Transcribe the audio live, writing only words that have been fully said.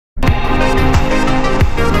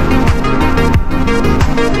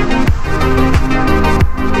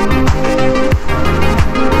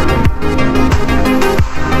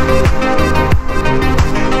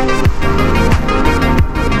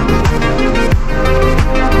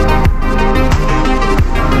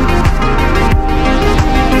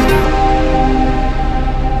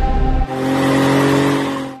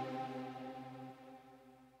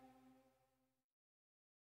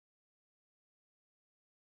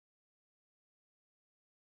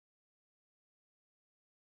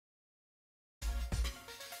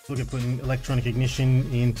look at putting electronic ignition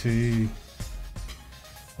into,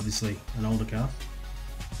 obviously, an older car.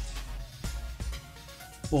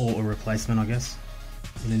 Or a replacement, I guess,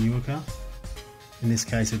 in a newer car. In this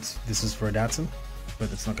case, this is for a Datsun,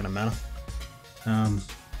 but it's not going to matter.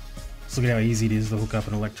 Let's look at how easy it is to hook up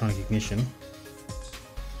an electronic ignition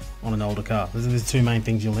on an older car. There's two main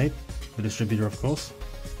things you'll need: the distributor, of course,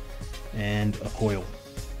 and a coil.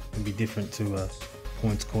 It can be different to a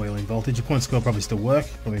points coil in voltage. A points coil probably still work,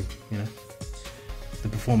 probably, you know, the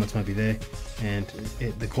performance won't be there, and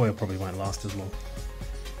the coil probably won't last as long.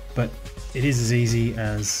 But it is as easy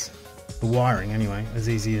as the wiring, anyway, as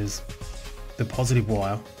easy as the positive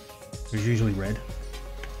wire, which is usually red,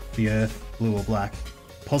 the earth, blue or black.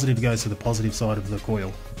 Positive goes to the positive side of the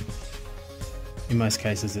coil. In most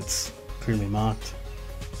cases it's clearly marked.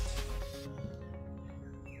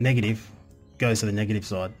 Negative goes to the negative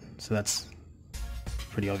side, so that's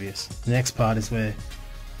pretty obvious. The next part is where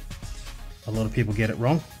a lot of people get it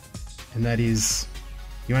wrong, and that is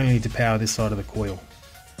you only need to power this side of the coil.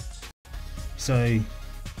 So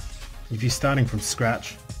if you're starting from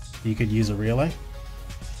scratch, you could use a relay,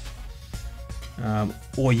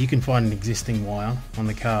 or you can find an existing wire on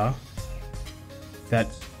the car that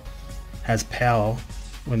has power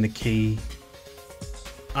when the key,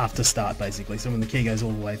 after start basically. So when the key goes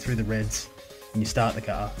all the way through the reds and you start the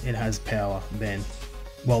car, it has power then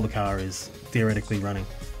while the car is theoretically running.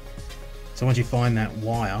 So once you find that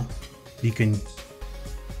wire, you can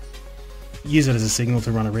use it as a signal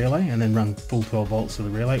to run a relay and then run full 12 volts to the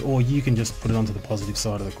relay, or you can just put it onto the positive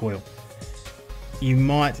side of the coil. You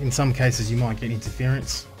might, in some cases, you might get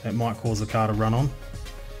interference that might cause the car to run on.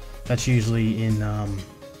 That's usually in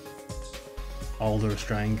older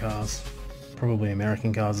Australian cars, probably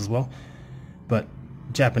American cars as well, but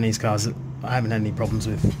Japanese cars I haven't had any problems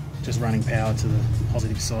with just running power to the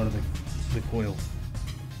positive side of the coil.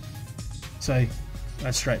 So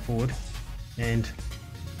that's straightforward, and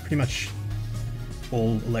pretty much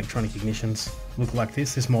all electronic ignitions look like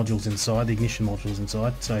this. This module's inside, the ignition module's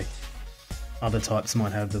inside, so other types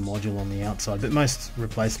might have the module on the outside, but most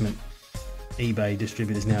replacement eBay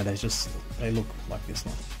distributors nowadays they look like this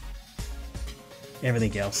one.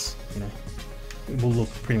 Everything else, you know, it will look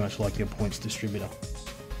pretty much like your points distributor.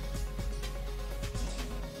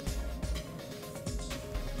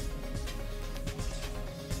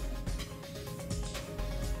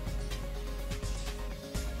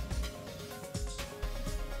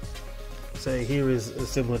 So here is a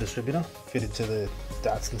similar distributor fitted to the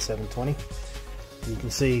Datsun 720. You can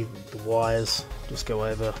see the wires just go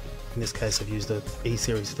over. In this case I've used a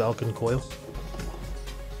E-Series Falcon coil.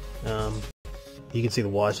 You can see the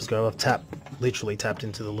wires just go. I've literally tapped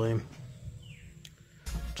into the loom.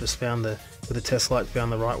 Just found with a test light,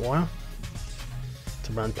 found the right wire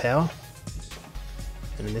to run power.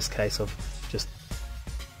 And in this case I've just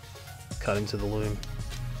cut into the loom,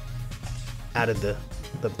 added the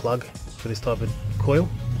plug for this type of coil.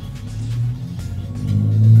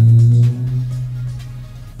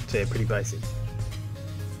 So yeah, pretty basic.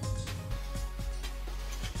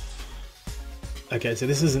 Okay, so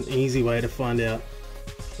this is an easy way to find out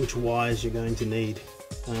which wires you're going to need.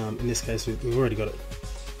 In this case we've already got it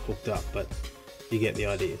hooked up, but you get the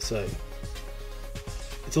idea. So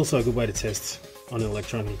it's also a good way to test on an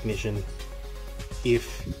electronic ignition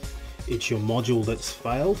if it's your module that's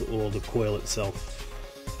failed or the coil itself.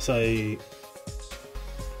 So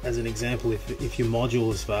as an example, if your module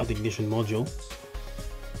has failed, the ignition module,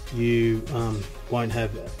 you won't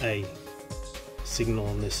have a signal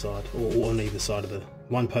on this side or on either side of the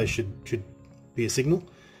one post should be a signal,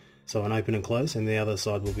 so an open and close, and the other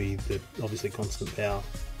side will be the obviously constant power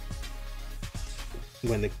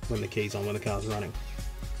when the key's on, when the car's running.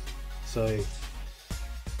 So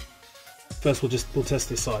first we'll test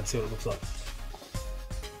this side, see what it looks like.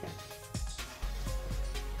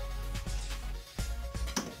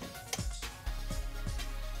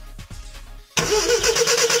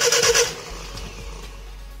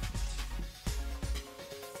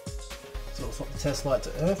 So I'll swap the test light to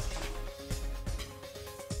earth.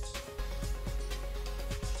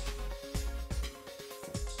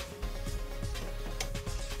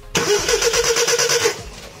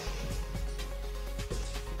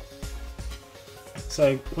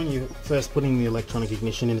 So when you're first putting the electronic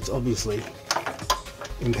ignition in, it's obviously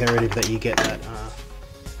imperative that you get that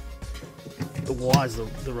the wires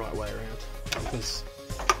the right way around, because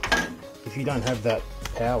if you don't have that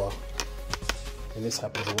power, and this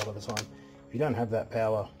happens a lot of the time, if you don't have that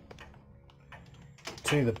power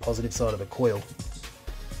to the positive side of the coil,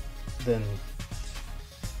 then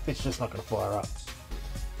it's just not going to fire up.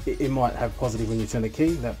 it might have positive when you turn the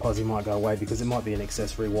key. That positive might go away because it might be an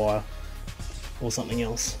accessory wire or something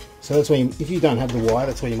else. So that's where if you don't have the wire,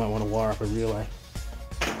 that's where you might want to wire up a relay,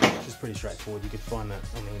 which is pretty straightforward. You could find that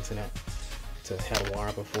on the internet to how to wire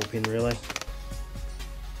up a 4-pin relay.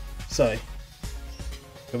 So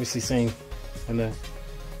obviously seen when the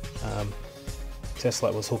test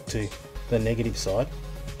light was hooked to the negative side,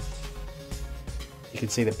 you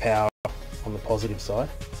could see the power on the positive side,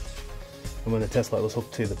 and when the test light was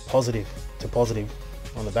hooked to the positive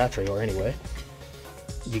on the battery or anywhere,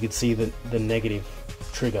 you could see the negative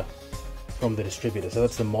trigger from the distributor. So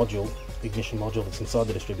that's the module, ignition module that's inside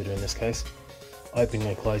the distributor in this case, opening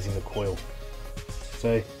and closing the coil.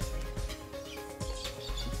 So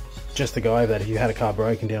just to go over that, if you had a car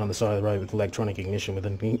broken down on the side of the road with electronic ignition with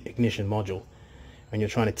an ignition module, and you're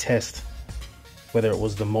trying to test whether it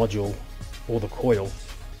was the module or the coil,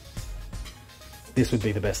 this would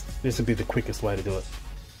be the quickest way to do it.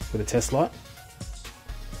 With a test light,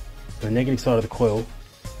 the negative side of the coil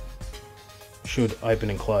should open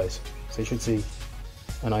and close. So you should see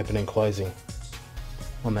an open and closing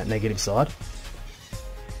on that negative side.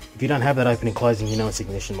 If you don't have that open and closing, you know it's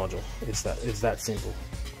ignition module. It's that simple.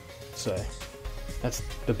 So that's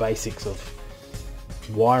the basics of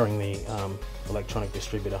wiring the electronic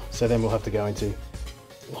distributor. So then we'll have to go into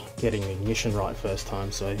getting ignition right first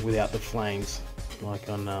time, so without the flames, like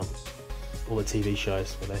on all the TV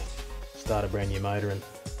shows where they start a brand new motor and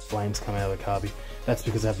flames come out of the carby. That's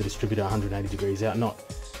because they have the distributor 180 degrees out.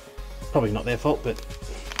 Probably not their fault, but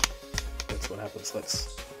that's what happens.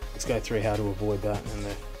 Let's go through how to avoid that and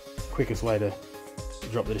the quickest way to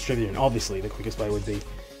drop the distributor. And obviously the quickest way would be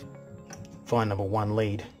find number 1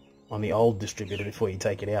 lead on the old distributor before you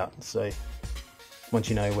take it out. So once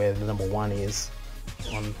you know where the number 1 is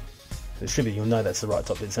on the distributor, you'll know that's the right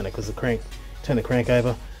top dead center, because turn the crank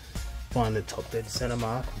over, find the top dead center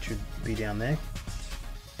mark, which would be down there,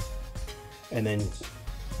 and then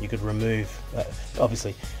you could remove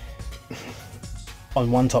obviously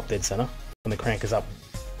on one top dead center when the crank is up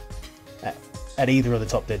at either of the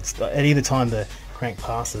top dead, at either time the crank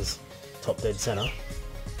passes top dead center,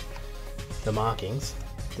 the markings,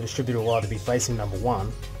 the distributor will either be facing number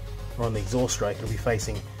 1, or on the exhaust stroke it'll be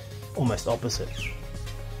facing almost opposite,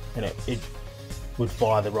 and it would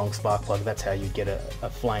fire the wrong spark plug. That's how you get a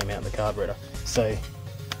flame out of the carburetor. So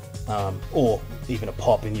or even a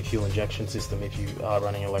pop in your fuel injection system if you are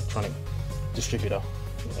running an electronic distributor,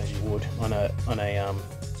 as you would on an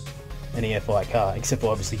EFI car, except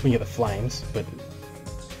for obviously you can get the flames, but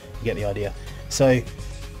you get the idea. So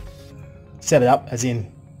set it up, as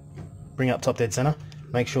in bring up top dead center,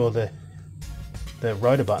 make sure the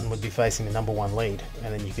rotor button would be facing the number 1 lead,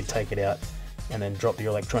 and then you could take it out and then drop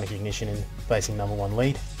your electronic ignition in facing number 1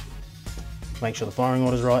 lead. Make sure the firing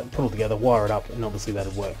order's right, put it all together, wire it up, and obviously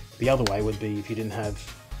that'd work. The other way would be, if you didn't have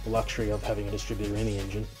the luxury of having a distributor in the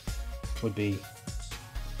engine, would be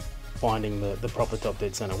finding the proper top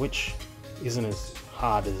dead center, which isn't as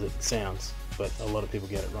hard as it sounds, but a lot of people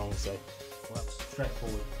get it wrong. So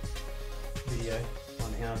straightforward video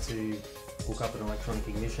on how to hook up an electronic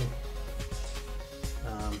ignition.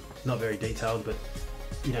 Not very detailed, but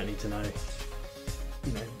you don't need to know,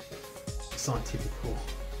 scientific or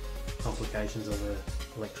complications of an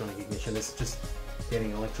electronic ignition. It's just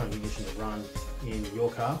getting electronic ignition to run in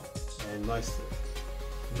your car, and most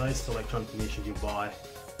electronic ignitions you buy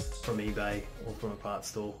from eBay or from a parts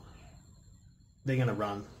store, they're going to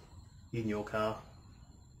run in your car.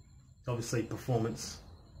 Obviously performance,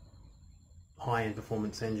 high-end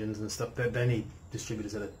performance engines and stuff, they need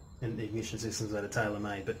distributors and ignition systems that are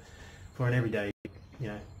tailor-made, but for an everyday,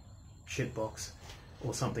 shit box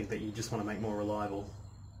or something that you just want to make more reliable,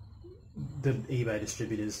 the eBay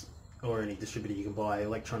distributors or any distributor you can buy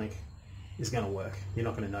electronic is going to work. You're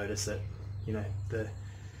not going to notice that,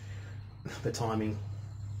 the timing,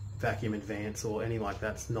 vacuum advance or anything like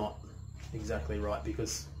that's not exactly right,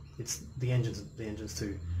 because it's the engine's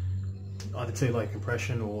either too low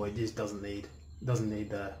compression, or it just doesn't need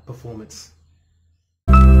the performance.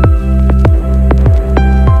 If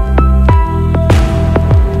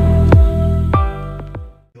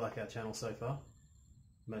you like our channel so far,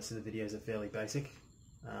 most of the videos are fairly basic,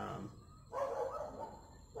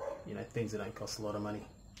 things that don't cost a lot of money.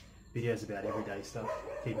 Videos about everyday stuff,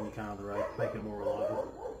 keeping your car on the road, making it more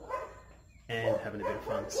reliable, and having a bit of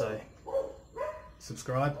fun. So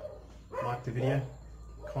subscribe, like the video,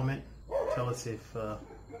 comment, tell us if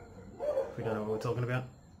we don't know what we're talking about,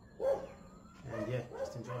 and yeah,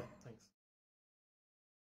 just enjoy.